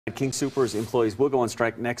King Soopers employees will go on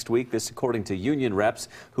strike next week. This according to union reps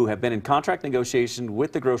who have been in contract negotiation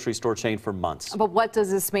with the grocery store chain for months. But what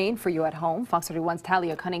does this mean for you at home? Fox 31's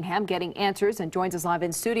Talya Cunningham getting answers and joins us live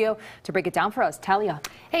in studio to break it down for us. Talya.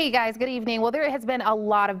 Hey guys, good evening. Well, there has been a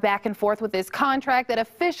lot of back and forth with this contract that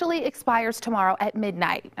officially expires tomorrow at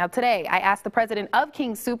midnight. Now today, I asked the president of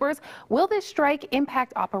King Soopers, will this strike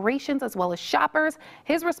impact operations as well as shoppers?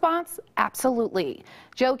 His response, absolutely.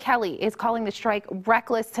 Joe Kelly is calling the strike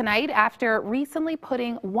reckless tonight after recently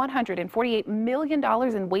putting $148 million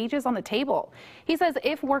in wages on the table. He says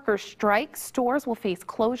if workers strike, stores will face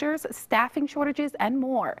closures, staffing shortages, and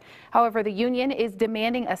more. However, the union is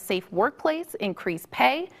demanding a safe workplace, increased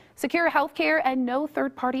pay, secure health care, and no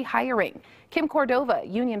third-party hiring. Kim Cordova,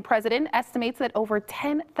 union president, estimates that over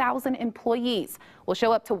 10,000 employees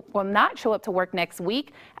will not show up to work next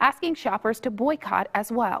week, asking shoppers to boycott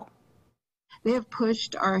as well. They have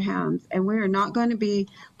pushed our hands, and we are not going to be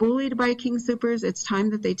bullied by King Soopers. It's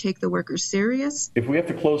time that they take the workers serious. If we have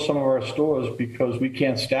to close some of our stores because we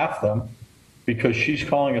can't staff them, because she's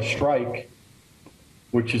calling a strike,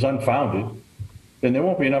 which is unfounded, then there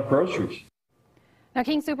won't be enough groceries. Now,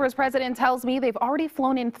 King Soopers president tells me they've already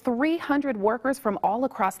flown in 300 workers from all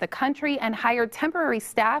across the country and hired temporary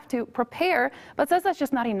staff to prepare, but says that's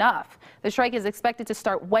just not enough. The strike is expected to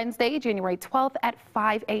start Wednesday, January 12th at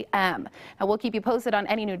 5 a.m. Now, we'll keep you posted on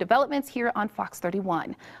any new developments here on Fox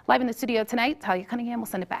 31. Live in the studio tonight, Talya Cunningham will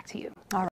send it back to you. All right.